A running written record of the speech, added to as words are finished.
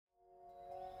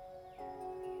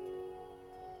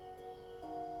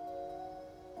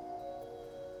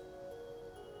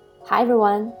Hi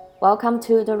everyone, welcome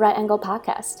to the Right Angle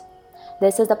Podcast.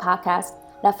 This is the podcast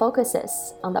that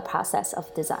focuses on the process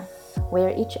of design,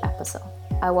 where each episode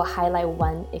I will highlight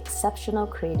one exceptional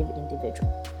creative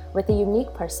individual with the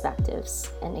unique perspectives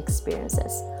and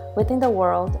experiences within the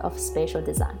world of spatial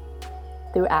design.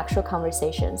 Through actual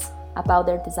conversations about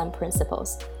their design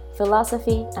principles,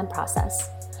 philosophy, and process,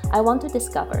 I want to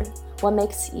discover what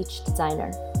makes each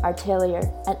designer, atelier,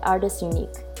 and artist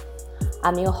unique.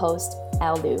 I'm your host,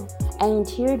 Al Liu, an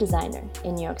interior designer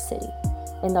in New York City.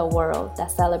 In the world that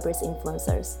celebrates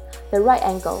influencers, The Right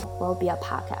Angle will be a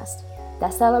podcast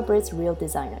that celebrates real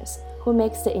designers who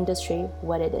makes the industry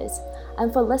what it is,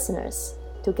 and for listeners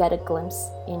to get a glimpse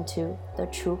into the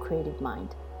true creative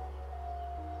mind.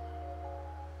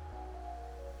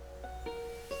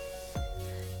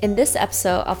 In this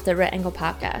episode of the Right Angle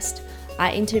Podcast,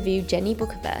 I interview Jenny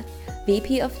Bukovec,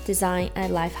 VP of Design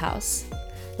at Lifehouse.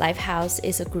 Lifehouse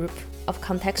is a group of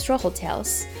contextual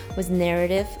hotels with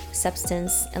narrative,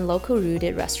 substance, and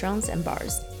local-rooted restaurants and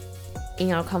bars.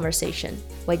 In our conversation,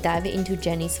 we dive into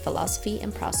Jenny's philosophy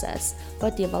and process for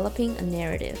developing a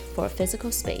narrative for a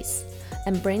physical space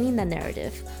and bringing that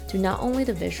narrative to not only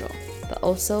the visual, but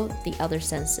also the other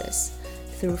senses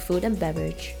through food and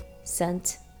beverage,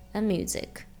 scent, and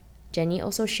music. Jenny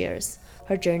also shares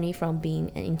her journey from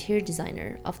being an interior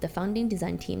designer of the founding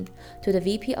design team to the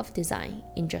VP of design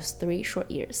in just 3 short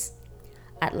years.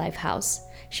 At Lifehouse,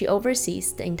 she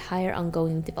oversees the entire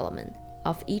ongoing development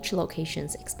of each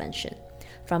location's expansion,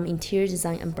 from interior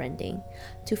design and branding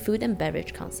to food and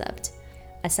beverage concept.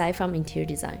 Aside from interior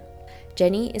design,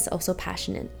 Jenny is also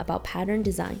passionate about pattern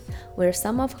design, where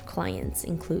some of her clients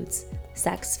includes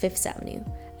Saks Fifth Avenue,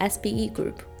 SBE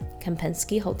Group,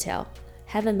 Kempinski Hotel,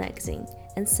 Heaven Magazine,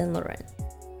 and Saint Laurent.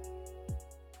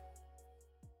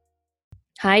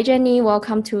 Hi, Jenny.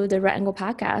 Welcome to the Right Angle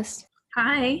Podcast.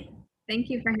 Hi. Thank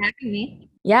you for having me.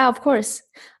 Yeah, of course.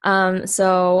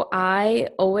 So I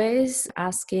always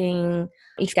asking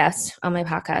each guest on my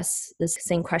podcast the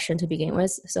same question to begin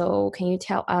with. So can you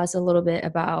tell us a little bit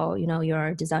about,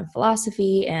 your design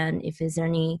philosophy and if there's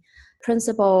any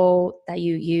principle that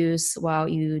you use while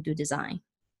you do design?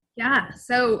 Yeah.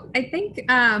 So I think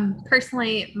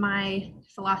personally, my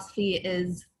philosophy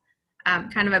is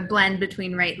kind of a blend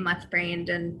between right and left brained.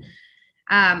 And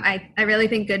I really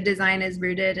think good design is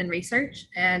rooted in research.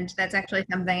 And that's actually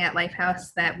something at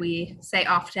Lifehouse that we say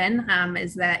often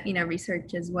is that,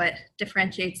 research is what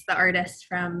differentiates the artist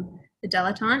from the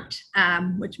dilettante,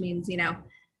 which means,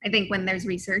 I think when there's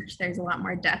research, there's a lot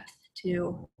more depth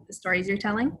to the stories you're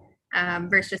telling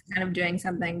versus just kind of doing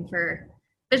something for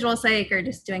visual sake or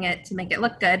just doing it to make it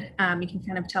look good. You can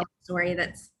kind of tell a story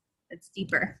that's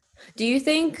deeper. Do you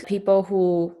think people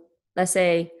who, let's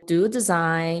say, do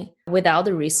design without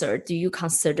the research, do you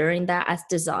considering that as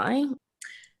design?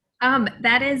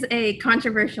 That is a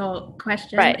controversial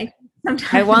question. Right.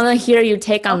 Sometimes I want to hear your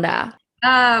take on that.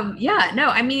 I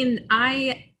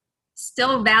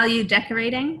still value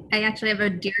decorating. I actually have a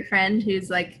dear friend who's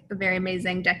like a very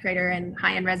amazing decorator in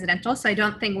high-end residential. So I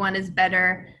don't think one is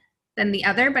better than the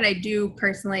other, but I do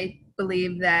personally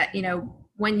believe that,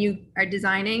 when you are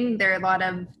designing, there are a lot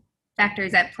of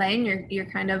factors at play, and you're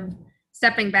kind of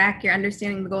stepping back, you're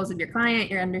understanding the goals of your client,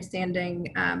 you're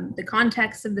understanding the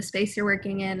context of the space you're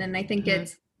working in. And I think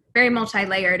it's very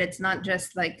multi-layered. It's not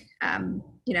just like,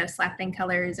 slapping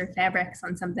colors or fabrics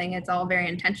on something. It's all very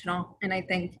intentional. And I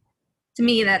think to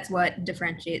me, that's what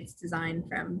differentiates design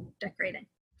from decorating.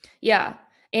 Yeah.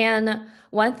 And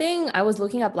one thing I was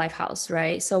looking up Lifehouse,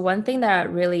 right? So one thing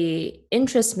that really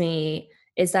interests me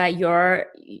is that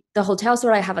the hotel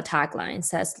store I have a tagline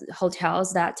says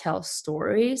hotels that tell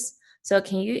stories. So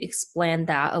can you explain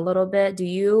that a little bit? Do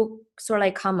you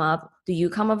come up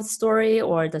with a story,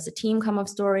 or does the team come up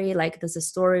with a story? Like, does the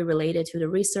story related to the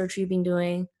research you've been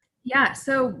doing? Yeah,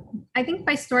 so I think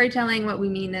by storytelling, what we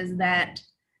mean is that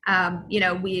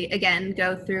we again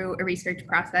go through a research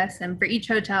process, and for each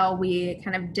hotel, we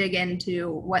kind of dig into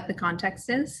what the context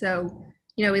is. So,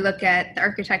 we look at the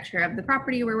architecture of the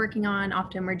property we're working on.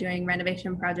 Often we're doing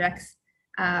renovation projects.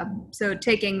 So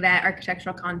taking that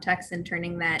architectural context and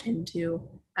turning that into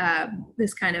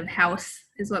this kind of house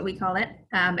is what we call it.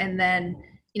 And then,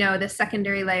 the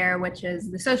secondary layer, which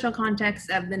is the social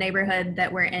context of the neighborhood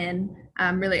that we're in,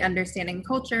 really understanding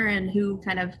culture and who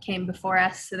kind of came before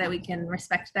us so that we can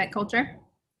respect that culture.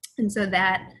 And so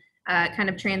that kind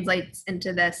of translates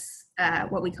into this,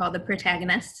 what we call the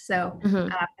protagonist. So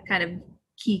the kind of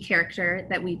key character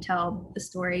that we tell the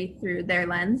story through their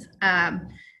lens.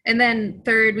 And then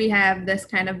third, we have this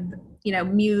kind of,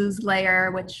 muse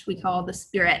layer, which we call the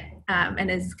spirit,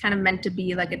 and is kind of meant to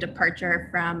be like a departure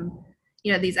from,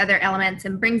 these other elements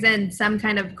and brings in some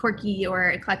kind of quirky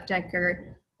or eclectic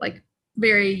or like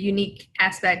very unique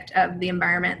aspect of the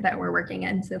environment that we're working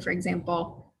in. So for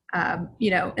example,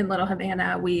 in Little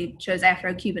Havana, we chose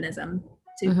Afro-Cubanism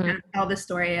to kind of tell the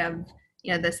story of,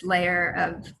 this layer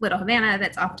of Little Havana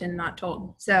that's often not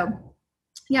told. So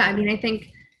yeah, I mean, I think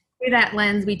through that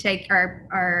lens, we take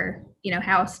our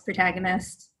house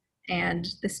protagonist and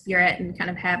the spirit and kind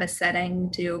of have a setting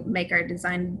to make our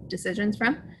design decisions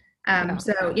from.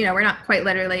 So, we're not quite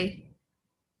literally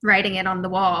writing it on the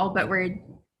wall, but we're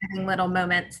having little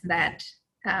moments that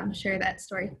share that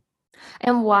story.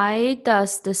 And why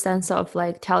does the sense of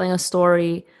like telling a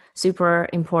story super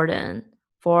important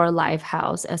for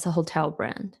Lifehouse as a hotel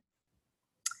brand?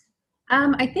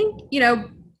 I think,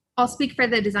 I'll speak for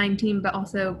the design team, but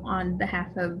also on behalf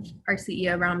of our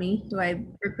CEO, Rami, who I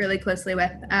work really closely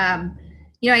with.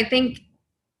 I think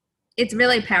it's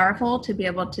really powerful to be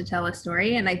able to tell a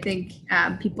story. And I think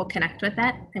people connect with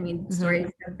that. I mean,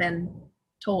 stories have been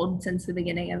told since the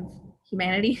beginning of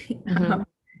humanity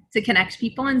to connect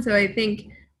people. And so I think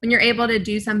when you're able to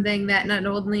do something that not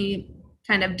only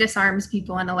kind of disarms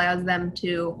people and allows them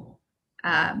to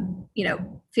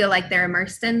feel like they're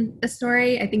immersed in a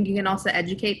story, I think you can also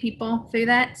educate people through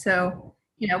that. So,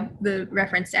 the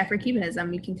reference to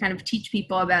Afro-Cubanism, you can kind of teach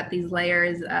people about these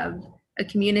layers of a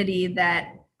community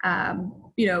that,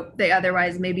 they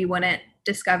otherwise maybe wouldn't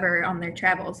discover on their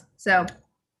travels. So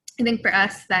I think for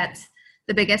us, that's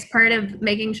the biggest part of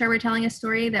making sure we're telling a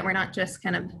story, that we're not just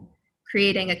kind of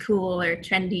creating a cool or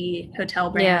trendy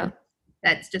hotel brand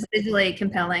that's just visually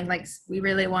compelling. Like, we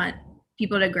really want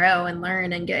people to grow and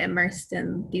learn and get immersed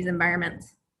in these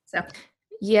environments.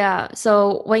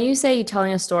 So when you say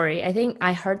telling a story, I think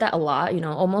I heard that a lot,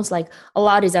 almost like a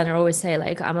lot of designers always say,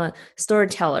 like, I'm a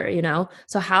storyteller,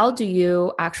 So how do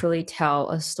you actually tell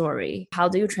a story? How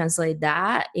do you translate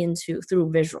that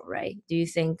through visual, right? Do you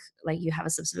think like you have a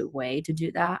specific way to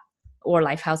do that? Or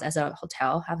Lifehouse as a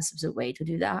hotel have a specific way to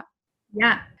do that?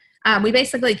 Yeah. We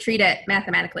basically treat it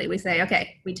mathematically. We say,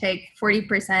 okay, we take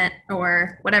 40%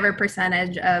 or whatever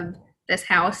percentage of this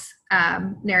house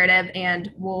narrative,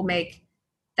 and we'll make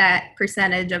that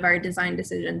percentage of our design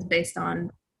decisions based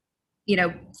on,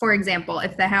 for example,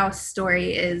 if the house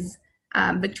story is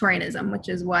Victorianism, which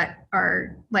is what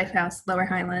our Lifehouse Lower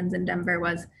Highlands in Denver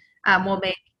was, we'll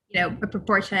make, a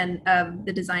proportion of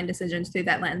the design decisions through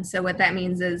that lens. So what that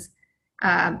means is,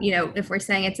 if we're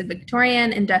saying it's a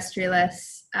Victorian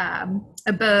industrialist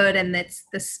abode and it's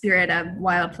the spirit of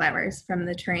wildflowers from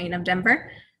the terrain of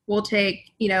Denver, we'll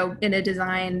take, in a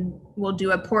design, we'll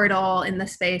do a portal in the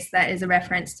space that is a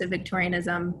reference to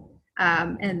Victorianism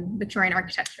and Victorian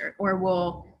architecture, or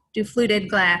we'll do fluted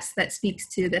glass that speaks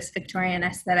to this Victorian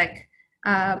aesthetic,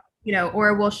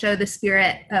 or we'll show the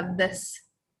spirit of this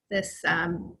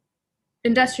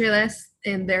industrialist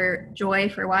and their joy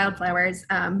for wildflowers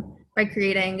by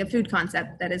creating a food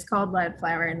concept that is called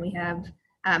Wildflower, and we have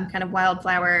kind of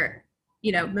wildflower,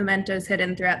 mementos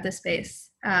hidden throughout the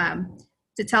space.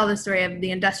 To tell the story of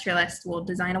the industrialist, we'll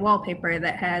design a wallpaper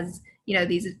that has,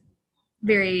 these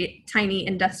very tiny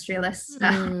industrialist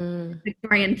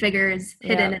Victorian figures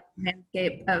hidden in the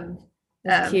landscape of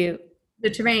the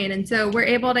terrain. And so we're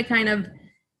able to kind of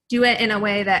do it in a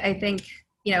way that I think,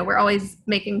 we're always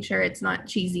making sure it's not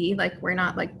cheesy. Like, we're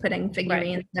not like putting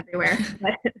figurines everywhere.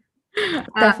 But,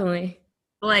 definitely.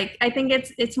 Like, I think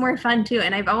it's more fun too.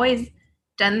 And I've always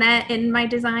done that in my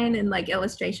design and like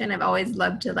illustration. I've always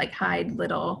loved to like hide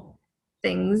little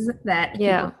things that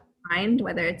people find,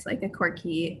 whether it's like a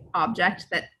quirky object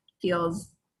that feels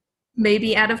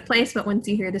maybe out of place, but once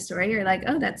you hear the story, you're like,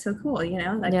 oh, that's so cool,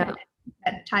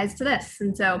 that ties to this.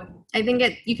 And so I think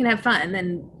you can have fun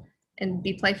and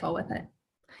be playful with it.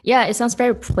 Yeah, it sounds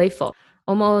very playful,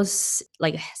 almost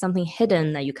like something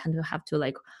hidden that you kind of have to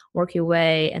like work your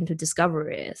way and to discover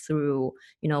it through,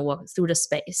 through the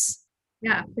space.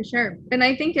 Yeah, for sure. And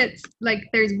I think it's like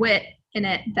there's wit in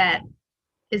it that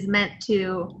is meant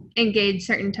to engage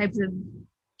certain types of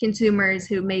consumers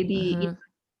who maybe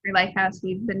for Lifehouse,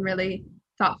 we've been really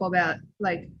thoughtful about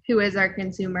like who is our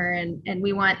consumer, and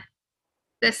we want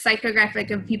this psychographic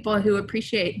of people who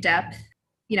appreciate depth.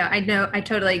 I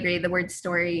totally agree. The word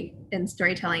story and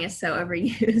storytelling is so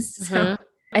overused. So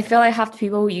I feel like half the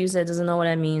people who use it doesn't know what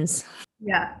it means.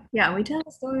 Yeah, we tell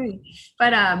a story.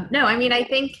 But no, I mean, I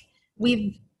think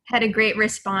we've had a great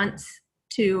response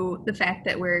to the fact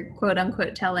that we're quote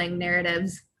unquote telling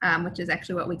narratives, which is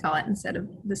actually what we call it instead of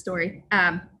the story,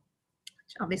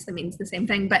 which obviously means the same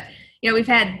thing. But, we've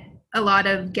had a lot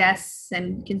of guests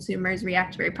and consumers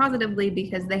react very positively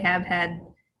because they have had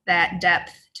that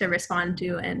depth to respond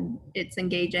to, and it's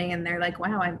engaging, and they're like,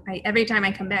 wow, every time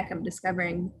I come back, I'm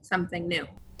discovering something new.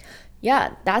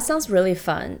 Yeah, that sounds really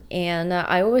fun. And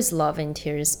I always love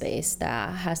interior space that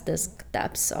has this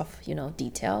depths of,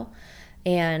 detail.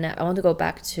 And I want to go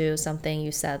back to something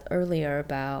you said earlier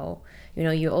about,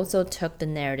 you also took the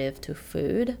narrative to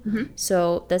food. Mm-hmm.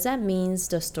 So does that mean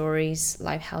the stories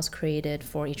Lifehouse created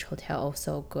for each hotel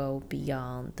also go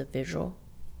beyond the visual?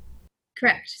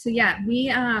 Correct. So yeah,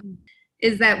 we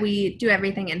is that we do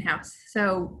everything in house.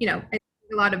 So I think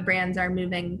a lot of brands are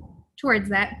moving towards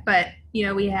that, but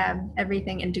we have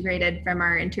everything integrated from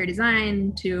our interior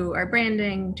design to our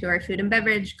branding to our food and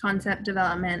beverage concept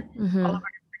development, all of Mm-hmm. our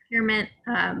procurement,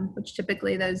 which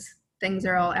typically those things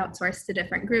are all outsourced to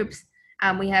different groups.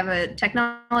 We have a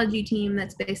technology team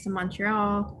that's based in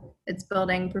Montreal. It's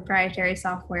building proprietary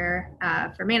software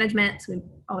for management. So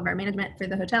all of our management for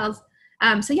the hotels.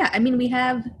 So yeah, I mean, we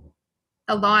have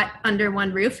a lot under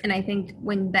one roof, and I think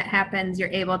when that happens, you're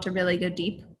able to really go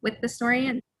deep with the story.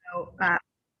 And so I'll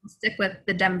stick with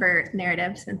the Denver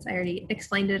narrative since I already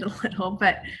explained it a little.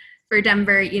 But for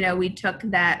Denver, we took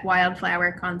that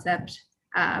wildflower concept,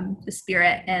 the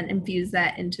spirit, and infused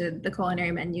that into the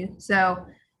culinary menu. So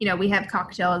we have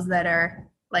cocktails that are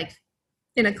like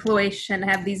in a cloche and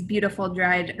have these beautiful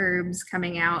dried herbs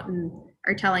coming out and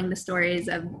are telling the stories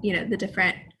of the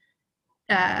different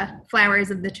flowers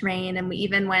of the terrain, and we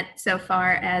even went so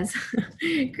far as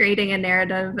creating a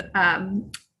narrative.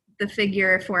 The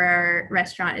figure for our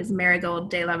restaurant is Marigold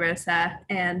de la Rosa,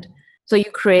 and So you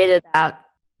created that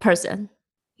person.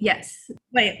 yes,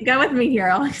 wait, go with me here.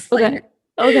 I'll explain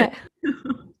Okay. Okay.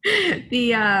 it.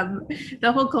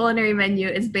 The whole culinary menu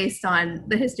is based on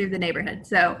the history of the neighborhood.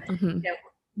 So, Mm-hmm.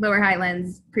 Lower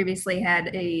Highlands previously had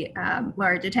a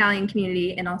large Italian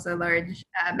community and also a large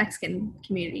Mexican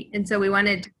community. And so we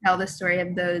wanted to tell the story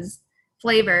of those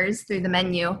flavors through the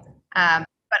menu,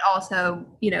 but also,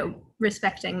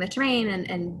 respecting the terrain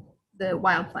and the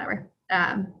wildflower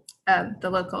of the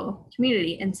local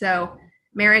community. And so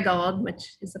marigold,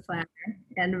 which is a flower,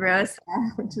 and rosa,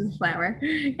 which is a flower,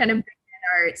 kind of bring in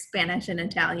our Spanish and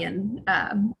Italian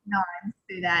nods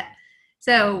through that.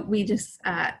 So we just,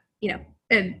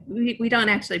 and we don't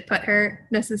actually put her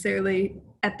necessarily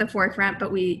at the forefront,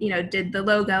 but we, did the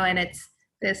logo, and it's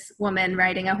this woman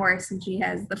riding a horse, and she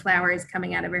has the flowers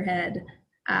coming out of her head,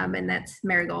 and that's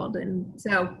marigold. And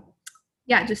so,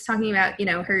 yeah, just talking about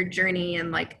her journey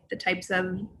and like the types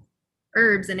of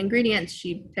herbs and ingredients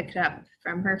she picked up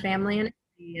from her family in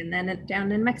Italy and then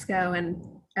down in Mexico, and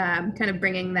kind of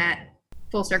bringing that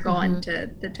full circle Mm-hmm. into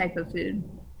the type of food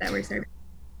that we're serving.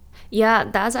 Yeah,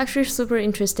 that's actually super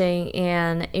interesting.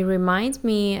 And it reminds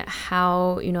me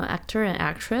how, actor and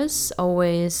actress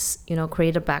always,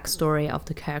 create a backstory of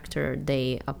the character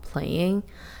they are playing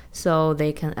so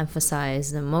they can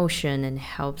emphasize the emotion and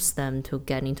helps them to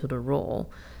get into the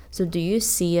role. So do you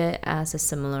see it as a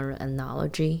similar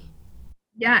analogy?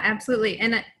 Yeah, absolutely.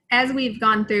 And as we've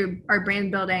gone through our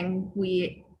brand building,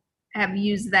 we have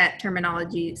used that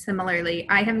terminology similarly.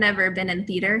 I have never been in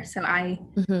theater, so I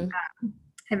Mm-hmm.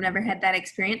 have never had that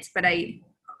experience, but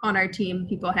on our team,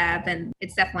 people have, and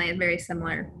it's definitely a very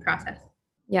similar process.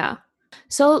 Yeah.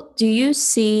 So do you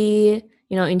see,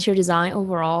 interior design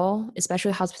overall,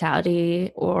 especially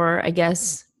hospitality or I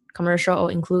guess commercial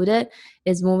included,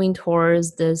 is moving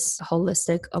towards this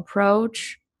holistic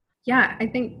approach? Yeah, I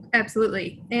think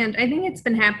absolutely. And I think it's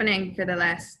been happening for the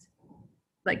last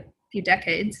like few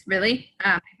decades, really.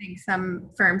 I think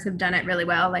some firms have done it really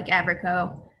well, like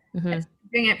Avrico Mm-hmm. has been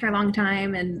doing it for a long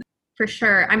time. And for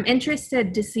sure, I'm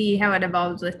interested to see how it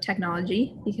evolves with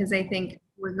technology, because I think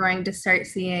we're going to start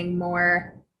seeing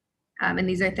more, and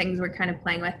these are things we're kind of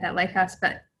playing with at Lifehouse,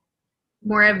 but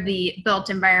more of the built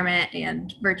environment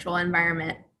and virtual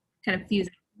environment kind of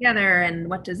fusing together. And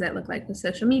what does it look like with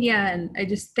social media? And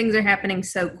things are happening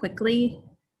so quickly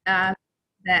uh,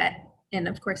 that, and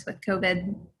of course with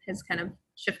COVID has kind of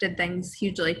shifted things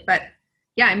hugely. But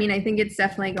yeah, I mean, I think it's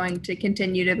definitely going to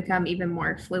continue to become even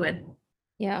more fluid.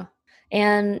 Yeah.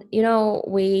 And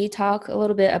we talk a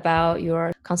little bit about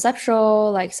your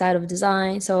conceptual side of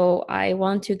design. So I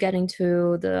want to get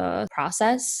into the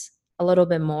process a little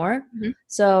bit more. Mhm.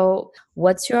 So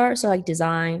what's your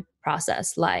design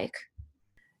process like?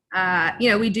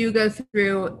 We do go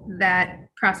through that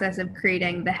process of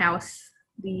creating the house,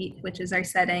 which is our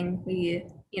setting. We,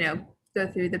 go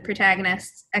through the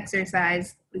protagonist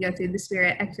exercise. We go through the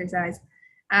spirit exercise.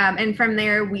 And from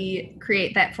there, we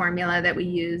create that formula that we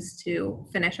use to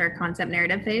finish our concept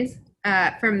narrative phase.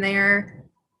 From there,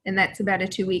 and that's about a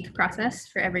 2-week process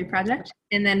for every project.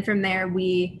 And then from there,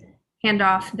 we hand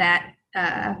off that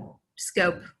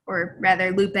scope, or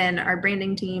rather loop in our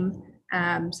branding team.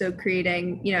 So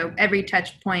creating, every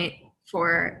touch point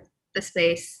for the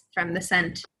space, from the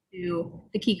scent to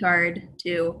the key card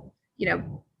to,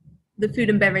 the food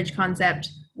and beverage concept,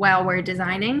 while we're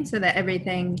designing, so that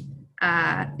everything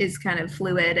is kind of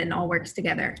fluid and all works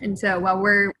together. And so while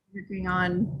we're working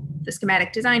on the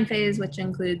schematic design phase, which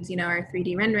includes, our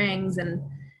 3D renderings and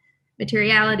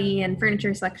materiality and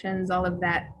furniture selections, all of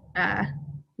that,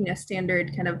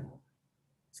 standard kind of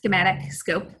schematic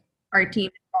scope, our team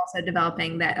is also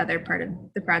developing that other part of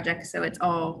the project, so it's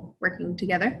all working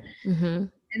together. Mm-hmm.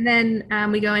 And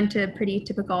then we go into a pretty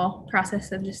typical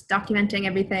process of just documenting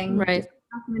everything. Right.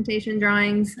 Documentation,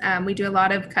 drawings. We do a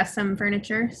lot of custom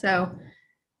furniture, so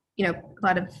a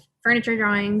lot of furniture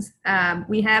drawings.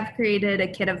 We have created a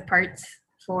kit of parts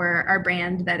for our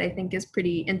brand that I think is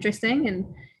pretty interesting,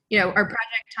 and our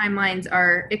project timelines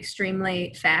are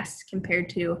extremely fast compared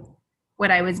to what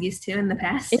I was used to in the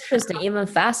past. Interesting, even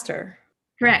faster.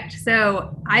 Correct.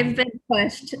 So I've been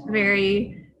pushed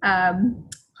very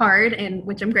hard, and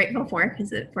which I'm grateful for,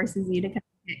 because it forces you to kind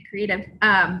of get creative,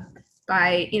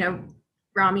 by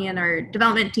Rami and our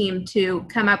development team to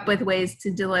come up with ways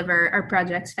to deliver our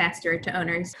projects faster to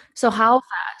owners. So how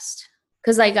fast?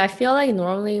 Because I feel like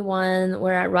normally when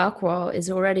we're at Rockwell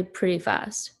is already pretty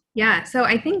fast. Yeah, so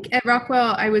I think at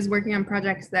Rockwell I was working on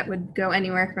projects that would go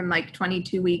anywhere from like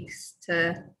 22 weeks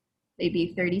to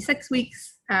maybe 36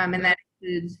 weeks, and that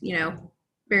includes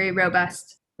very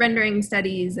robust rendering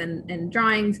studies and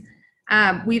drawings.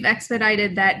 We've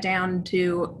expedited that down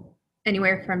to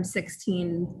anywhere from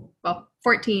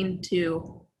 14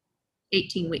 to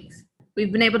 18 weeks.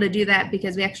 We've been able to do that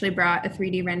because we actually brought a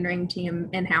 3D rendering team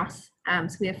in-house.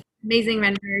 So we have amazing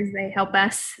renderers. They help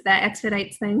us. That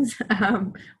expedites things.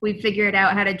 We've figured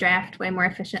out how to draft way more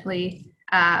efficiently.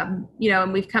 And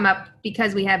we've come up,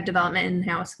 because we have development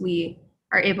in-house, we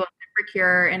are able to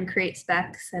procure and create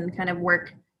specs and kind of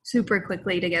work super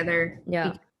quickly together.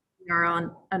 Yeah. We are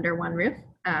on under one roof.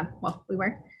 We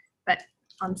were, but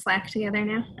on Slack together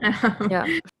now. Yeah.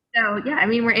 So yeah,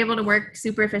 we're able to work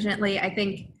super efficiently. I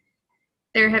think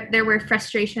there were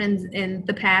frustrations in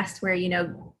the past where you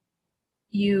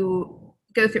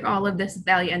go through all of this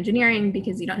value engineering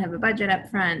because you don't have a budget up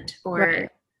front, or right.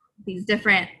 These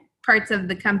different parts of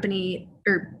the company,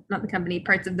 or not the company,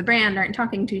 parts of the brand aren't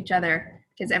talking to each other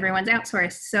because everyone's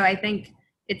outsourced. So I think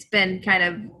it's been kind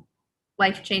of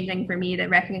life-changing for me to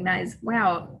recognize,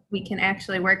 wow, we can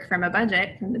actually work from a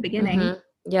budget from the beginning. Mm-hmm.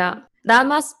 Yeah, that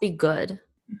must be good.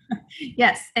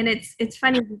 Yes, and it's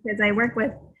funny because I work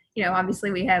with,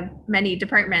 obviously we have many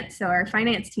departments, so our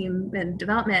finance team and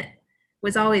development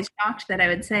was always shocked that I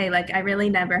would say, like, I really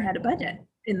never had a budget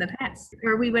in the past,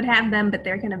 or we would have them, but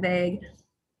they're kind of vague.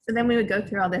 So then we would go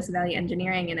through all this value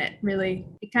engineering, and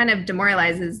it kind of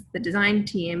demoralizes the design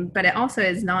team, but it also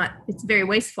it's very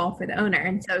wasteful for the owner.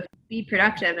 And so be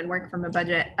productive and work from a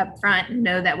budget up front, and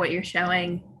know that what you're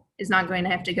showing is not going to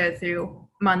have to go through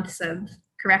months of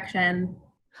correction.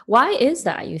 Why is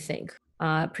that, you think,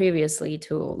 previously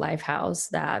to Lifehouse,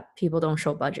 that people don't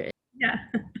show budget? Yeah.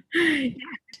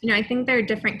 I think there are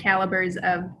different calibers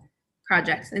of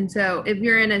projects. And so if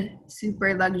you're in a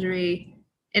super luxury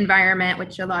environment,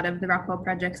 which a lot of the Rockwell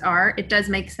projects are, it does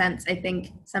make sense, I think,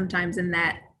 sometimes in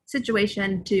that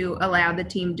situation to allow the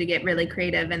team to get really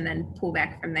creative and then pull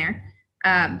back from there.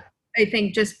 I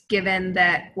think just given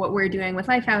that what we're doing with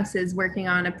Lifehouse is working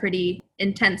on a pretty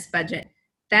intense budget,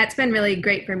 that's been really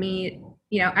great for me.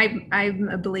 I'm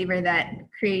a believer that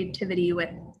creativity with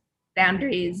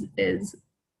boundaries is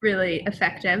really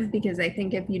effective, because I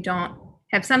think if you don't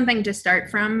have something to start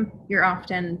from, you're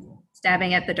often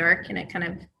stabbing at the dark, and it kind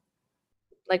of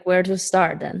like, where to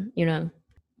start then,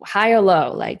 high or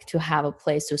low, like to have a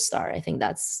place to start. I think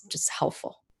that's just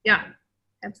helpful. Yeah,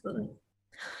 absolutely.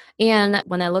 And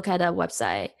when I look at a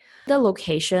website, the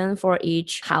location for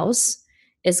each house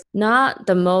is not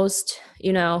the most,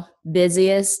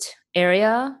 busiest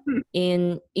area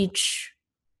in each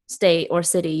state or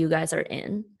city you guys are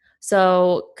in.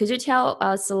 So could you tell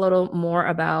us a little more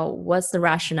about what's the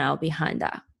rationale behind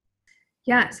that?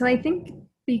 Yeah, so I think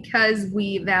because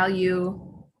we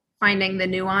value finding the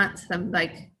nuance of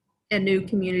like a new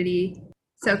community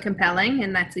so compelling,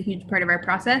 and that's a huge part of our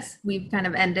process, we've kind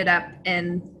of ended up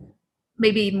in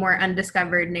maybe more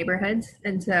undiscovered neighborhoods.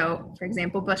 And so, for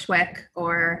example, Bushwick,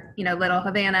 or, Little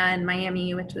Havana in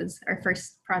Miami, which was our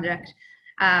first project,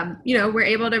 we're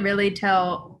able to really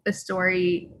tell a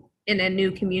story in a new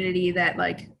community that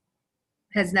like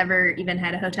has never even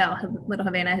had a hotel. Little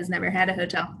Havana has never had a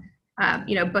hotel.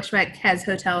 Bushwick has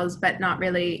hotels, but not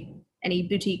really any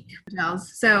boutique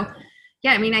hotels. So,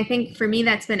 Yeah, I mean, I think for me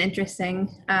that's been interesting.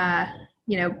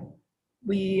 You know,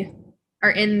 we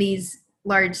are in these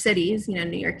large cities,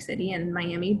 New York City and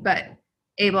Miami, but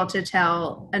able to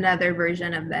tell another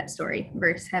version of that story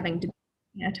versus having to,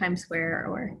 Times Square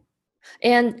or.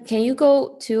 And can you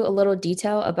go to a little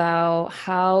detail about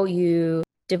how you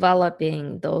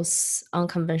developing those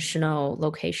unconventional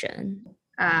location?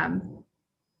 Um,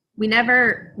 we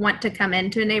never want to come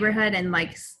into a neighborhood and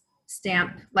like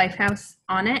stamp Lifehouse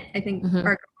on it. I think Hmm. our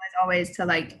goal is always to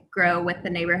like grow with the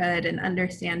neighborhood and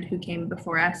understand who came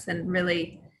before us and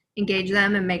really engage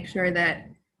them and make sure that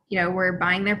we're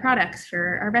buying their products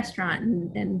for our restaurant,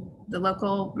 and the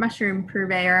local mushroom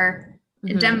purveyor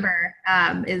in Hmm. Denver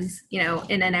is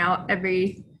in and out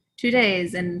every 2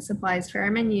 days and supplies for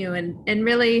our menu, and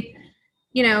really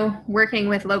working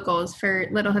with locals. For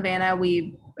Little Havana,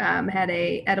 we had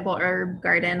a edible herb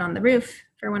garden on the roof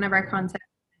for one of our concepts.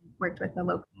 Worked with a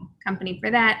local company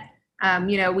for that.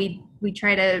 We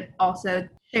try to also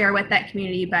share with that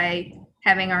community by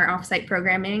having our offsite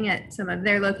programming at some of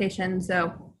their locations.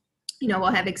 So,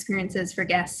 we'll have experiences for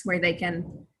guests where they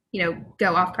can,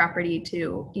 go off property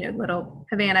to, Little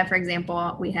Havana, for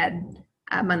example. We had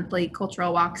monthly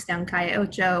cultural walks down Calle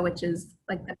Ocho, which is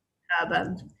like the hub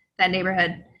of that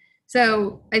neighborhood.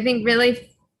 So I think really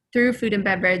through food and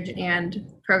beverage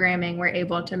and programming, we're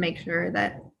able to make sure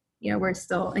that we're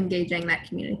still engaging that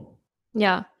community.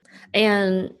 Yeah.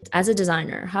 And as a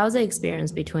designer, how's the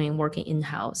experience between working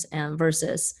in-house and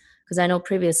versus, because I know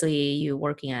previously you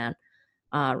working at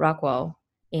Rockwell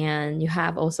and you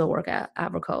have also worked at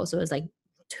Aberco. So it's like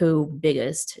two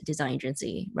biggest design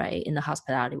agency, right, in the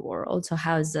hospitality world. So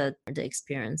how is the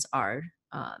experience are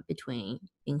between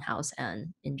in-house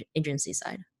and agency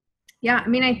side? Yeah, I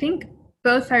mean, I think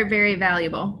both are very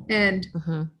valuable, and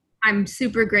Mm-hmm. I'm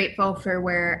super grateful for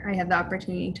where I had the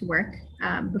opportunity to work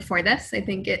before this. I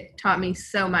think it taught me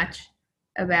so much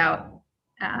about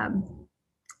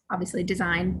obviously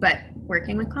design, but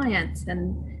working with clients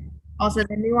and also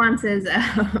the nuances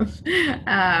of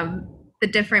the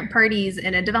different parties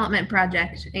in a development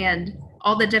project and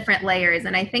all the different layers.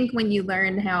 And I think when you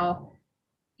learn how,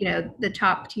 the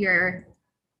top tier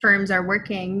firms are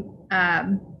working,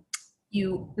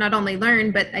 you not only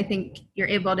learn, but I think you're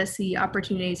able to see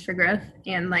opportunities for growth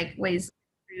and like ways to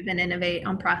improve and innovate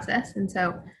on process. And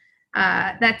so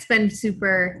that's been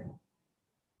super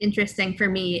interesting for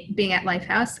me being at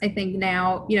Lifehouse. I think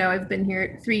now, I've been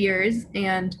here 3 years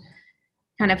and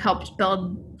kind of helped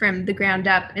build from the ground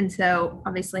up. And so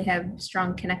obviously have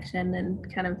strong connection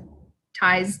and kind of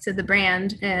ties to the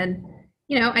brand. And,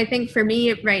 I think for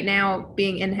me right now,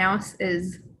 being in-house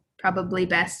is probably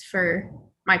best for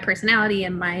my personality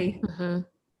and my Mm-hmm.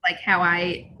 like how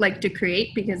I like to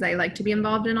create, because I like to be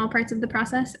involved in all parts of the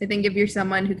process. I think if you're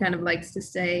someone who kind of likes to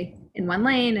stay in one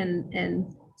lane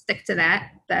and stick to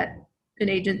that an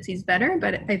agency's better.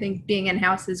 But I think being in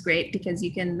house is great because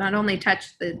you can not only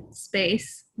touch the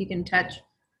space, you can touch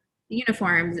the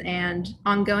uniforms and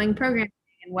ongoing programming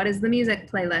and what is the music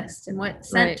playlist and what Right.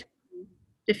 scent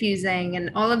diffusing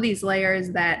and all of these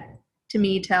layers that to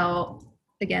me tell,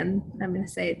 again, I'm going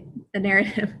to say the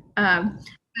narrative,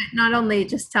 but not only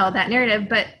just tell that narrative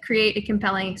but create a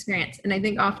compelling experience. And I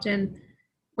think often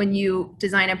when you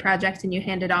design a project and you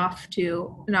hand it off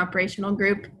to an operational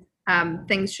group,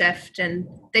 things shift, and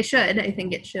they should. I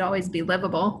think it should always be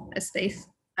livable, a space,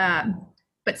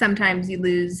 but sometimes you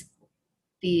lose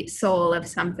the soul of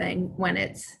something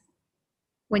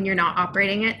when you're not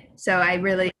operating it. So I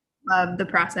really love the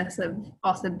process of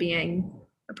also being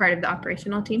a part of the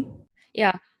operational team.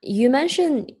 Yeah. You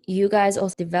mentioned you guys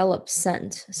also develop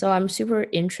scent. So I'm super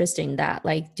interested in that.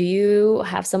 Like, do you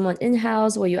have someone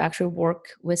in-house or you actually work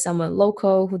with someone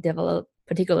local who develop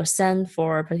particular scent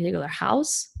for a particular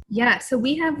house? Yeah, so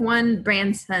we have one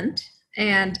brand scent,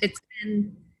 and it's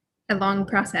been a long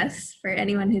process for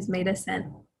anyone who's made a scent.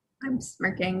 I'm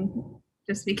smirking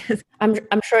just because I'm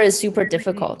sure it's super it's really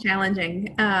difficult.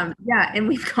 challenging. Yeah, and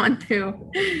we've gone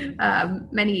through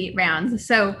many rounds.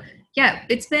 So yeah,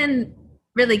 it's been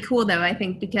really cool though, I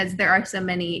think, because there are so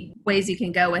many ways you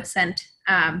can go with scent.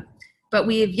 But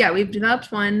we've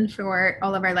developed one for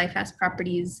all of our Lifehouse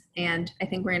properties, and I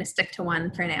think we're going to stick to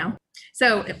one for now.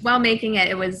 So while making it,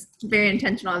 it was very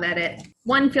intentional that it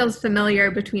one feels familiar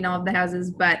between all of the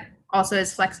houses, but also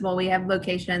is flexible. We have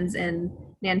locations in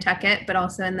Nantucket, but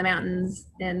also in the mountains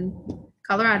in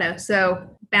Colorado. So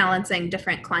balancing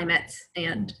different climates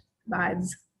and vibes.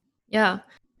 Yeah.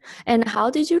 And how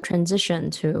did you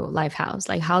transition to Lifehouse?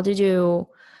 Like, how did you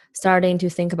starting to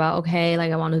think about, okay,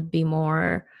 like I want to be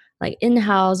more like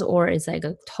in-house, or it's like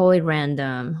a totally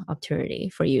random opportunity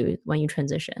for you when you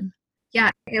transition? Yeah,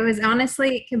 it was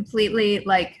honestly completely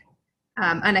like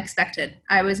unexpected.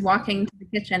 I was walking to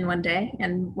the kitchen one day,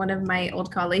 and one of my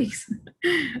old colleagues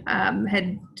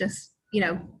had just,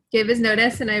 gave his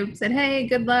notice, and I said, "Hey,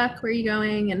 good luck. Where are you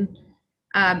going?"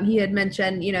 And he had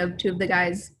mentioned, two of the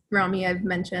guys, Rami, I've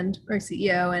mentioned, our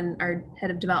CEO and our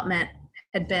head of development,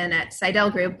 had been at Seidel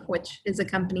Group, which is a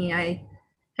company I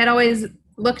had always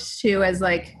looked to as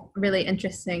like a really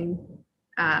interesting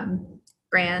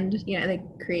brand. They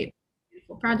create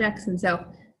beautiful projects, and so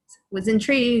was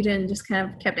intrigued and just kind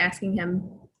of kept asking him,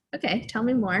 "Okay, tell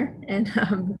me more." And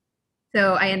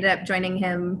so I ended up joining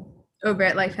him over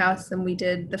at Lifehouse, and we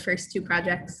did the first two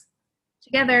projects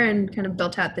together and kind of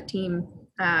built out the team.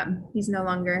 He's no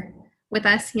longer with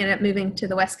us. He ended up moving to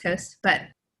the West Coast, but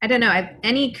I don't know.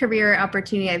 Any career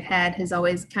opportunity I've had has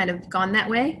always kind of gone that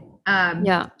way.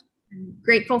 Yeah. I'm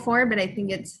grateful for, but I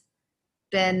think it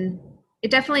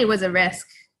definitely was a risk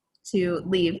to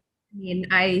leave. I mean,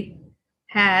 I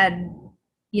had,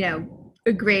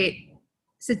 a great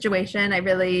situation. I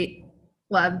really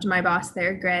loved my boss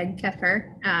there, Greg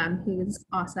Keffer, who was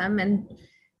awesome and,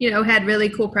 had really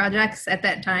cool projects at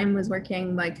that time, was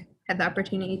working, like, had the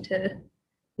opportunity to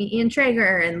meet Ian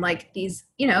Traeger and like these,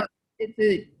 it's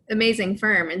an amazing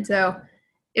firm. And so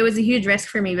it was a huge risk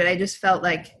for me, but I just felt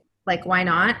like, why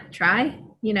not try?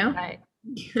 Right.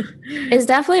 It's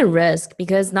definitely a risk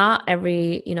because not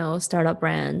every, startup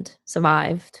brand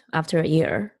survived after a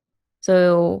year.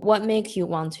 So what makes you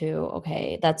want to,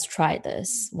 okay, let's try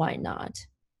this. Why not?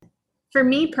 For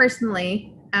me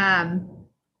personally,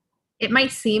 it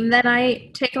might seem that I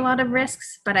take a lot of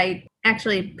risks, but I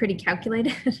actually pretty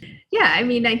calculated. Yeah, I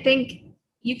mean, I think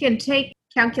you can take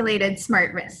calculated,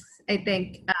 smart risks. I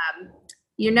think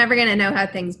you're never going to know how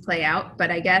things play out,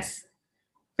 but I guess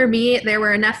for me, there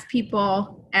were enough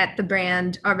people at the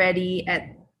brand already at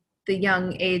the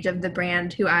young age of the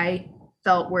brand who I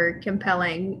felt were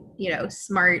compelling,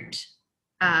 smart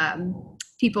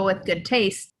people with good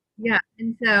taste. Yeah.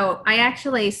 And so I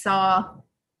actually saw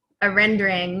a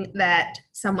rendering that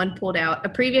someone pulled out, a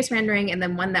previous rendering, and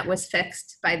then one that was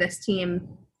fixed by this team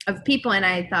of people. And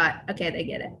I thought, okay, they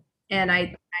get it. And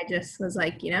I just was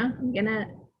like, I'm gonna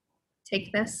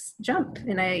take this jump.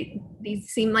 And these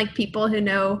seem like people who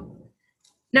know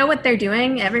what they're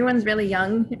doing. Everyone's really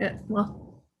young,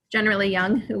 well, generally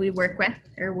young, who we work with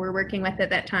or were working with at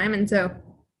that time. And so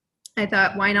I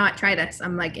thought, why not try this?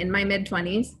 I'm like in my mid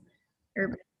 20s or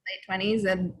late 20s,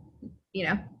 and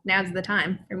now's the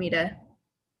time for me to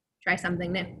try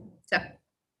something new. So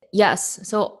Yes.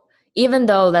 So even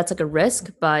though that's like a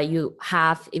risk, but you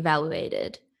have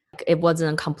evaluated, it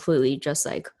wasn't completely just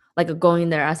like going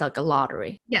there as like a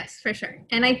lottery. yes, for sure.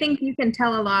 And I think you can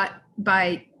tell a lot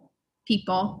by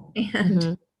people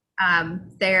and Mm-hmm.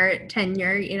 their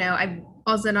tenure. I'm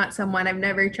also not someone, I've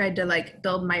never tried to like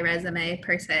build my resume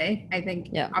per se. I think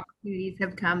Yeah. opportunities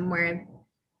have come where I've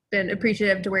been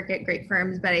appreciative to work at great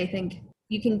firms, but I think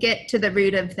you can get to the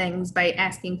root of things by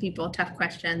asking people tough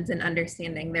questions and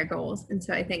understanding their goals. And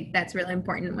so I think that's really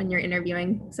important when you're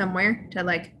interviewing somewhere, to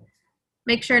like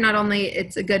make sure not only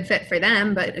it's a good fit for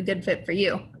them, but a good fit for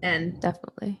you and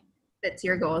Definitely. fits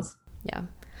your goals. Yeah.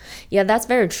 Yeah, that's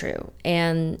very true.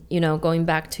 And, going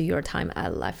back to your time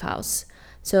at Lifehouse,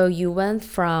 so you went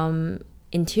from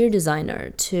interior designer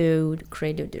to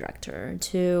creative director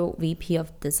to VP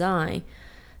of design.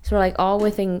 So like all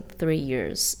within 3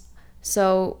 years.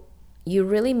 So you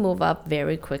really move up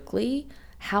very quickly.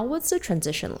 How was the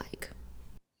transition like?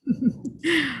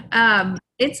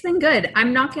 It's been good.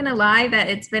 I'm not going to lie that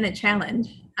it's been a challenge.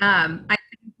 I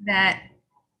think that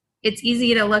it's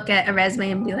easy to look at a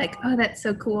resume and be like, oh, that's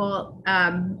so cool.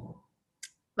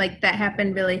 Like that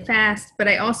happened really fast. But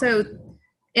I also,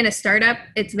 in a startup,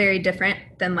 it's very different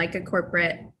than like a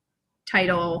corporate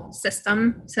title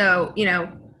system. So,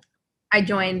 I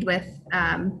joined with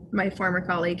my former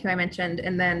colleague who I mentioned,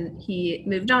 and then he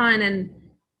moved on, and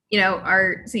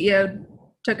our CEO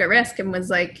took a risk and was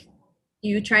like,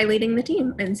 "You try leading the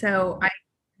team," and so I'm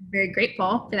very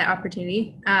grateful for that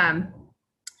opportunity. And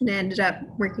it ended up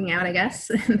working out, I guess.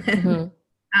 And then,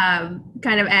 Mm-hmm.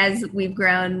 kind of as we've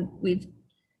grown,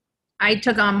 I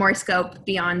took on more scope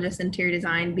beyond just interior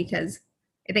design, because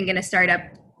I think in a startup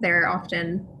there are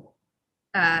often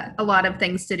a lot of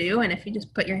things to do. And if you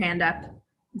just put your hand up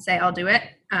and say, I'll do it,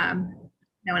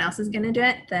 no one else is going to do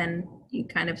it, then you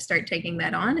kind of start taking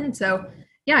that on. And so,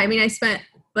 yeah, I mean, I spent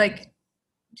like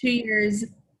 2 years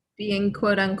being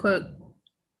quote unquote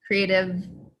creative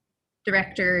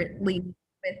director lead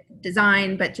with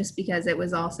design, but just because it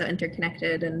was also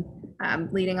interconnected, and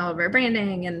leading all of our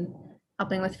branding and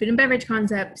helping with food and beverage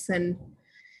concepts and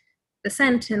the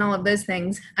scent and all of those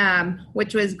things,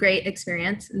 which was great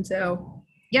experience. And so,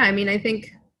 yeah, I mean, I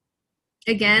think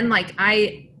again, like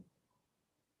I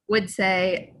would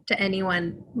say to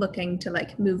anyone looking to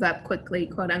like move up quickly,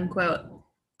 quote unquote,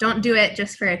 don't do it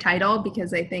just for a title,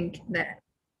 because I think that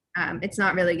it's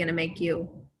not really going to make you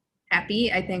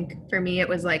happy. I think for me, it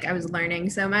was like I was learning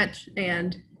so much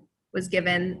and was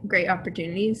given great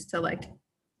opportunities to like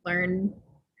learn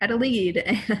how to lead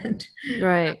and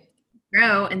Right.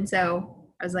 grow. And so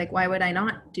I was like, why would I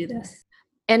not do this?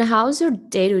 And how's your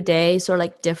day-to-day sort of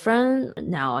like different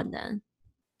now and then?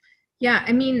 Yeah,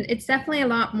 I mean, it's definitely a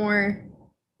lot more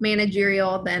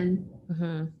managerial than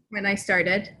Mm-hmm. when I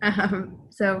started.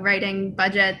 So writing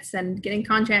budgets and getting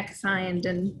contracts signed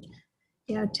and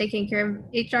taking care of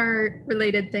HR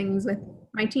related things with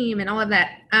my team and all of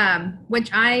that, which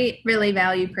I really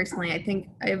value personally. I think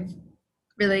I have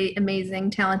really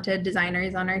amazing, talented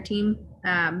designers on our team.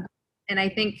 And I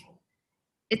think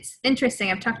it's interesting.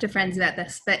 I've talked to friends about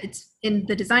this, but it's in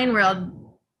the design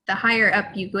world, the higher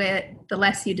up you get, the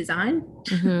less you design.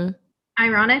 Mm-hmm.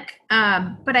 Ironic.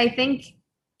 But I think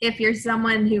if you're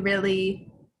someone who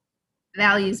really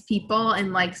values people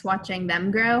and likes watching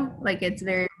them grow, like it's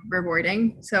very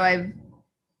rewarding. So I've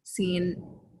seen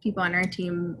people on our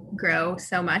team grow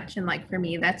so much, and like for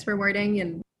me that's rewarding.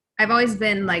 And I've always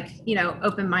been like,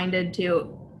 open-minded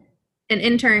to an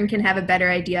intern can have a better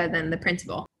idea than the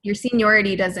principal. Your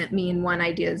seniority doesn't mean one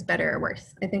idea is better or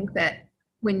worse. I think that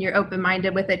when you're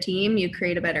open-minded with a team, you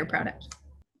create a better product.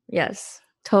 Yes,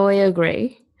 totally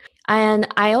agree. And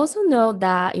I also know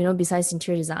that, besides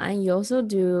interior design, you also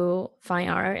do fine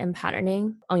art and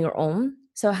patterning on your own.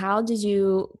 So how did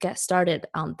you get started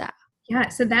on that? Yeah,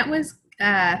 so that was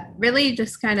really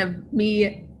just kind of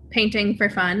me painting for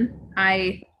fun.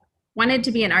 I wanted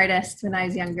to be an artist when I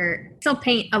was younger. Still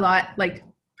paint a lot, like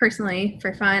personally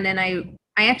for fun. And I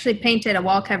actually painted a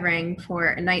wall covering for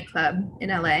a nightclub in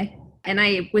LA. And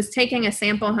I was taking a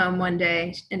sample home one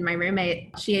day, and my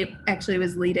roommate, she actually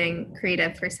was leading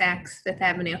creative for Saks Fifth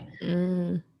Avenue.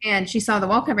 Mm. And she saw the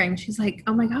wall covering. She's like,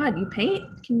 "Oh my God, you paint?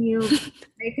 Can you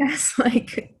make us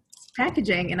like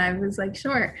packaging?" And I was like,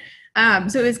 "Sure."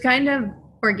 So it was kind of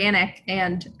organic,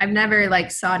 and I've never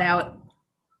like sought out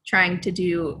trying to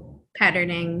do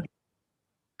patterning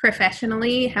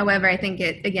professionally. However, I think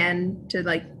it, again, to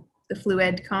like the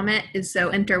fluid comment, is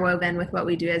so interwoven with what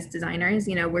we do as designers.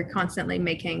 We're constantly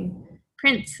making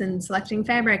prints and selecting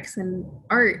fabrics and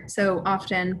art so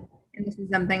often. And this is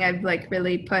something I've like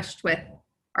really pushed with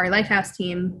our Lighthouse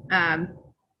team,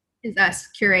 is us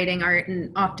curating art.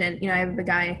 And often, I have a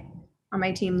guy on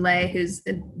my team, Lay, who's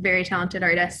a very talented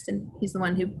artist, and he's the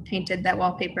one who painted that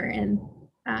wallpaper in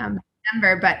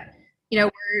Denver. But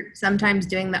we're sometimes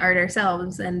doing the art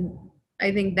ourselves, and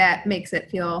I think that makes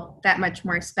it feel that much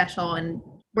more special, and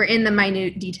we're in the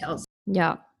minute details.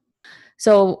 Yeah.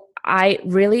 So I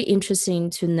really interesting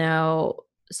to know.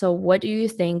 So what do you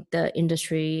think the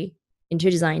interior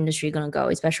design industry gonna go,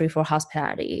 especially for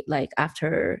hospitality, like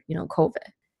after, COVID?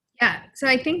 Yeah, so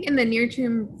I think in the near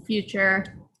term future,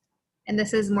 and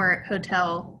this is more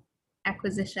hotel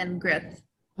acquisition growth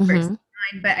first,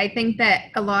 but I think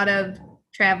that a lot of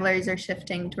travelers are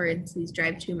shifting towards these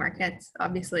drive-to markets.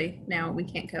 Obviously, now we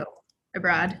can't go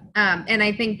abroad. And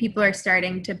I think people are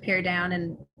starting to pare down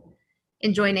and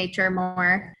enjoy nature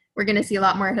more. We're going to see a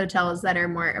lot more hotels that are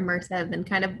more immersive and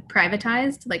kind of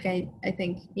privatized. Like I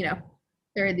think,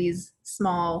 there are these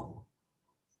small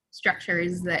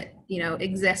structures that,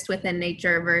 exist within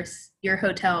nature versus your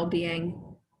hotel being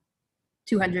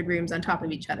 200 rooms on top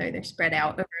of each other. They're spread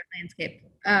out over a landscape.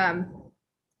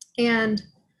 And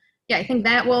yeah, I think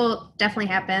that will definitely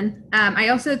happen. I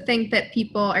also think that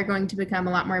people are going to become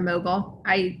a lot more mobile.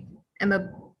 I am a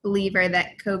believer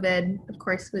that COVID, of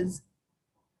course, was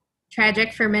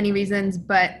tragic for many reasons,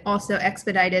 but also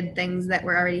expedited things that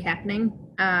were already happening.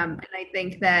 And I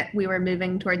think that we were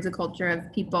moving towards a culture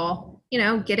of people,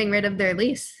 getting rid of their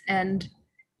lease and,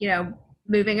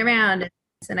 moving around.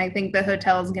 And I think the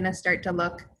hotel is going to start to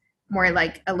look more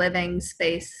like a living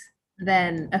space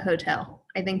than a hotel.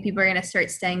 I think people are going to start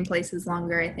staying places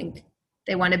longer. I think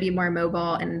they want to be more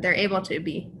mobile, and they're able to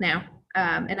be now.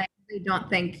 And I really don't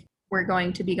think we're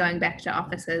going to be going back to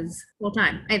offices full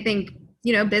time. I think,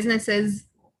 businesses,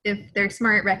 if they're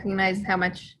smart, recognize how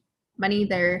much money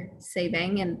they're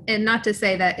saving. And not to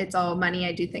say that it's all money.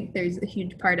 I do think there's a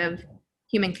huge part of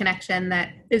human connection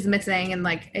that is missing. And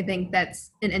like, I think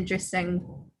that's an interesting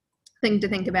thing to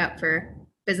think about for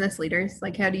business leaders.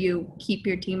 Like, how do you keep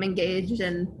your team engaged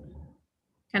and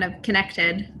kind of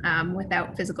connected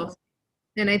without physical?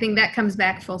 And I think that comes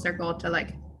back full circle to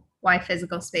like why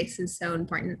physical space is so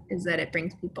important is that it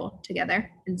brings people together.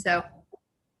 And so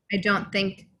I don't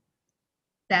think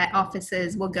that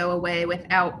offices will go away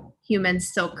without humans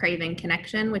still craving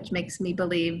connection, which makes me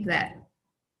believe that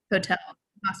hotel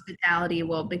hospitality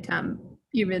will become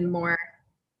even more,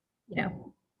 kind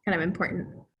of important.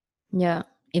 Yeah.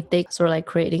 If they sort of like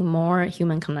creating more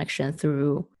human connection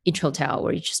through each hotel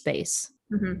or each space.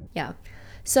 Mm-hmm. Yeah.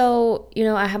 So,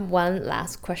 I have one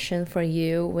last question for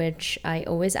you, which I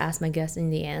always ask my guests in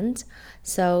the end.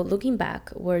 So, looking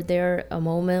back, were there a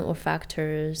moment or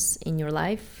factors in your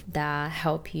life that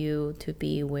help you to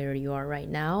be where you are right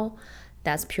now?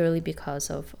 That's purely because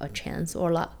of a chance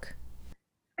or luck.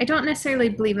 I don't necessarily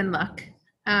believe in luck.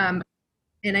 And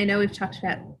I know we've talked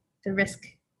about the risk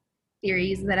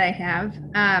theories that I have.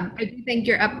 I do think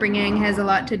your upbringing has a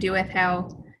lot to do with how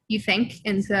you think.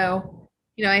 And so,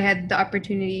 I had the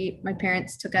opportunity, my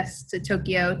parents took us to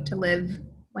Tokyo to live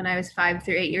when I was 5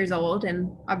 through 8 years old.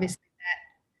 And obviously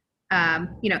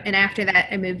and after that,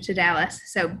 I moved to Dallas.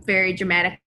 So very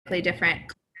dramatically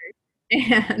different.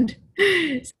 And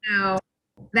so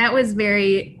that was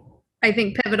very, I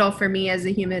think, pivotal for me as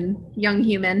a young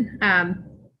human. I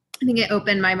think it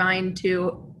opened my mind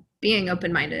to being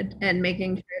open-minded and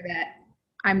making sure that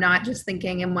I'm not just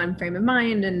thinking in one frame of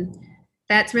mind. And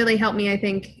that's really helped me, I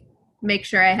think, make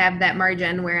sure I have that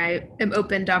margin where I am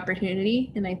open to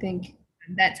opportunity. And I think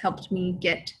that's helped me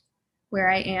get where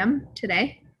I am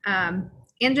today. And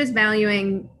just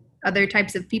valuing other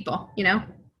types of people, Yeah.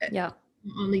 We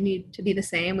don't only need to be the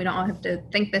same. We don't all have to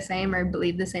think the same or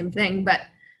believe the same thing, but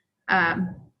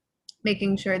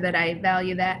making sure that I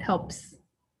value that helps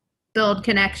build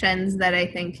connections that I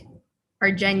think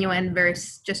are genuine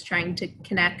versus just trying to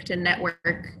connect and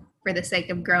network for the sake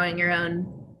of growing your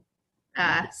own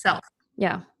self.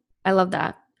 Yeah, I love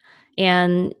that.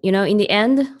 And, in the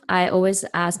end, I always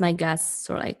ask my guests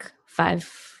sort of like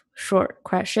 5 short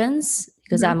questions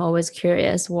because Mhm. I'm always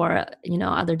curious what,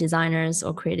 other designers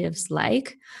or creatives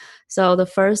like. So the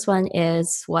first one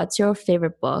is, what's your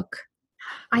favorite book?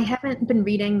 I haven't been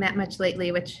reading that much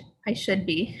lately, which I should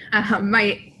be.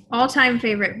 My all-time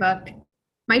favorite book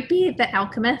might be The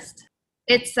Alchemist.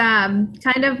 It's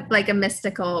kind of like a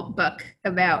mystical book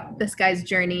about this guy's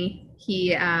journey. He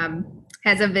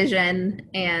has a vision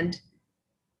and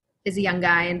is a young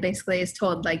guy and basically is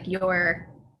told like your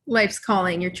life's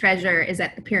calling, your treasure is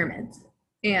at the pyramids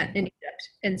and in Egypt.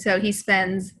 And so he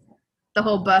spends the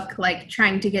whole book like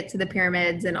trying to get to the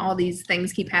pyramids and all these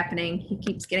things keep happening. He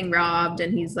keeps getting robbed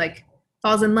and he's like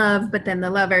falls in love, but then the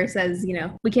lover says,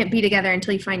 we can't be together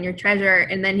until you find your treasure.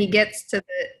 And then he gets to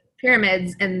the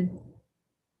pyramids and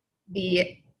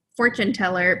the fortune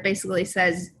teller basically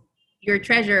says, your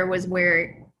treasure was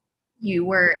where you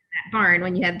were in that barn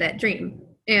when you had that dream.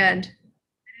 And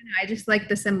I just like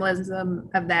the symbolism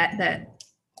of that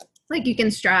like you can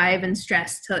strive and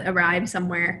stress to arrive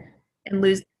somewhere and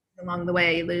lose along the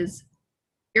way, lose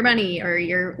your money or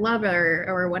your lover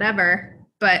or whatever,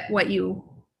 but what you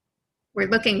were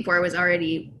looking for was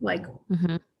already like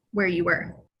where you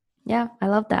were. Yeah, I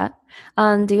love that.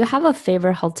 Do you have a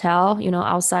favorite hotel,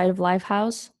 outside of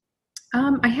Lifehouse?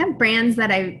 I have brands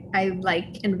that I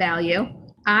like and value.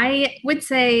 I would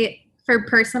say for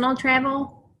personal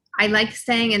travel, I like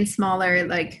staying in smaller,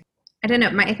 like, I don't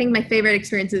know, I think my favorite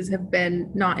experiences have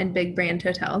been not in big brand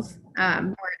hotels,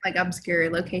 or like obscure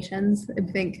locations. I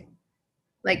think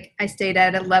like I stayed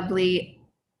at a lovely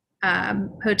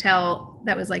hotel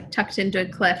that was like tucked into a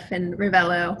cliff in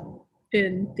Ravello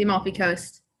in the Amalfi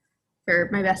Coast for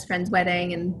my best friend's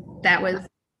wedding, and that was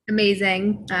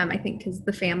amazing. I think because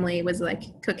the family was like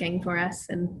cooking for us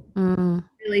and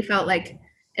really felt like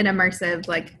an immersive,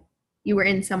 like you were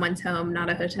in someone's home, not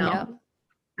a hotel.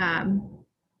 Yeah.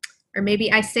 Or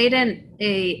maybe I stayed in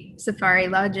a safari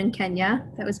lodge in Kenya.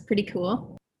 That was pretty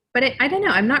cool. But I don't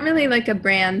know. I'm not really like a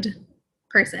brand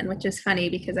person, which is funny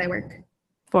because I work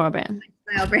For a brand.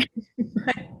 style brand.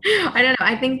 I don't know.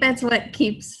 I think that's what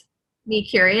keeps me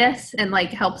curious and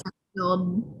like helps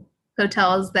build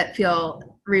hotels that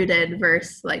feel rooted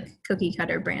versus like cookie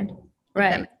cutter brand.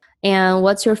 Right. And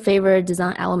what's your favorite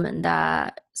design element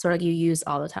that sort of you use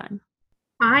all the time?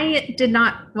 I did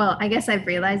not, well, I guess I've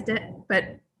realized it,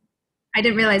 but I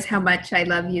didn't realize how much I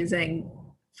love using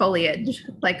foliage,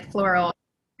 like floral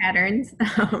patterns,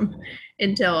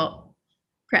 until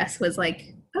press was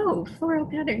like, oh, floral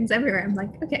patterns everywhere. I'm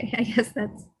like, okay, I guess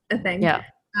that's the thing. Yeah.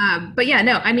 But yeah,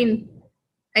 no, I mean,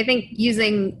 I think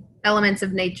using elements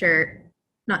of nature,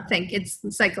 not think, it's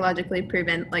psychologically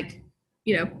proven, like,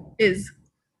 is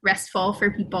restful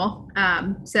for people.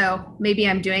 So maybe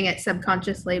I'm doing it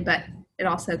subconsciously, but it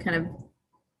also kind of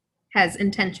has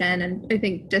intention, and I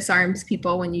think disarms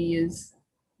people when you use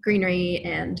greenery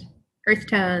and earth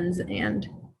tones and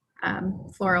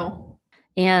floral.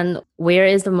 And where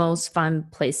is the most fun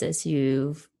places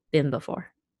you've been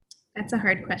before? That's a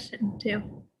hard question too.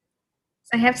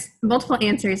 So I have multiple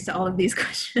answers to all of these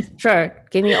questions. Sure,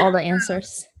 give me all the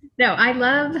answers. No, I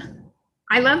love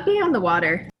being on the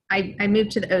water. I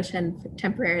moved to the ocean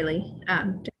temporarily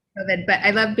during COVID, but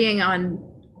I love being on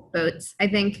boats. I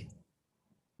think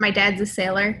my dad's a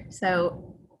sailor,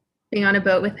 so being on a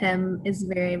boat with him is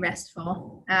very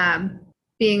restful.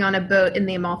 Being on a boat in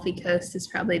the Amalfi Coast is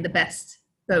probably the best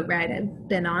boat ride I've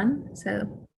been on.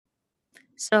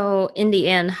 So in the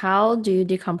end, how do you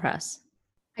decompress?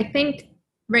 I think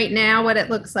right now what it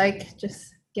looks like,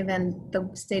 just given the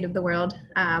state of the world,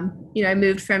 I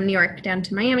moved from New York down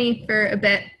to Miami for a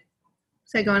bit.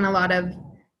 So I go on a lot of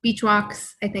beach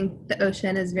walks. I think the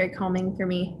ocean is very calming for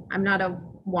me. I'm not a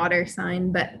water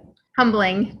sign, but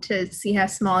humbling to see how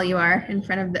small you are in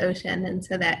front of the ocean. And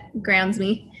so that grounds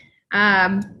me.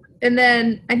 And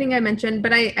then I think I mentioned,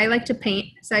 but I like to paint.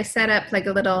 So I set up like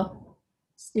a little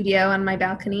studio on my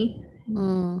balcony,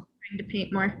 trying to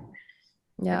paint more.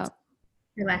 Yeah. It's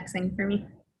relaxing for me.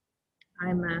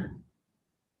 I'm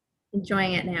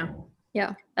enjoying it now.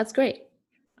 Yeah, that's great.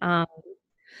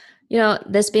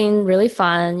 This been really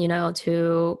fun,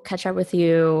 to catch up with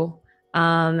you.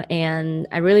 And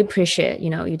I really appreciate,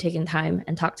 you taking time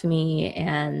and talk to me,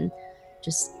 and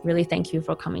just really thank you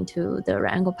for coming to the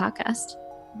Red Angle podcast.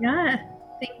 Yeah,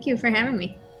 thank you for having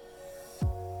me.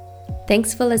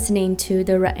 Thanks for listening to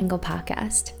the Red Angle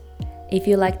podcast. If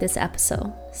you like this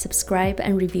episode, subscribe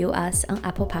and review us on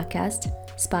Apple Podcast,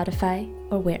 Spotify,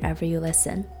 or wherever you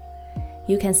listen.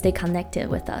 You can stay connected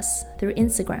with us through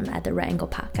Instagram at the Red Angle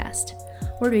Podcast,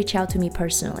 or reach out to me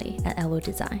personally at LO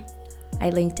Design. I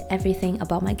linked everything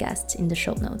about my guests in the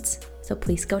show notes, so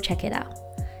please go check it out.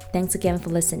 Thanks again for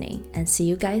listening, and see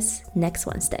you guys next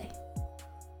Wednesday.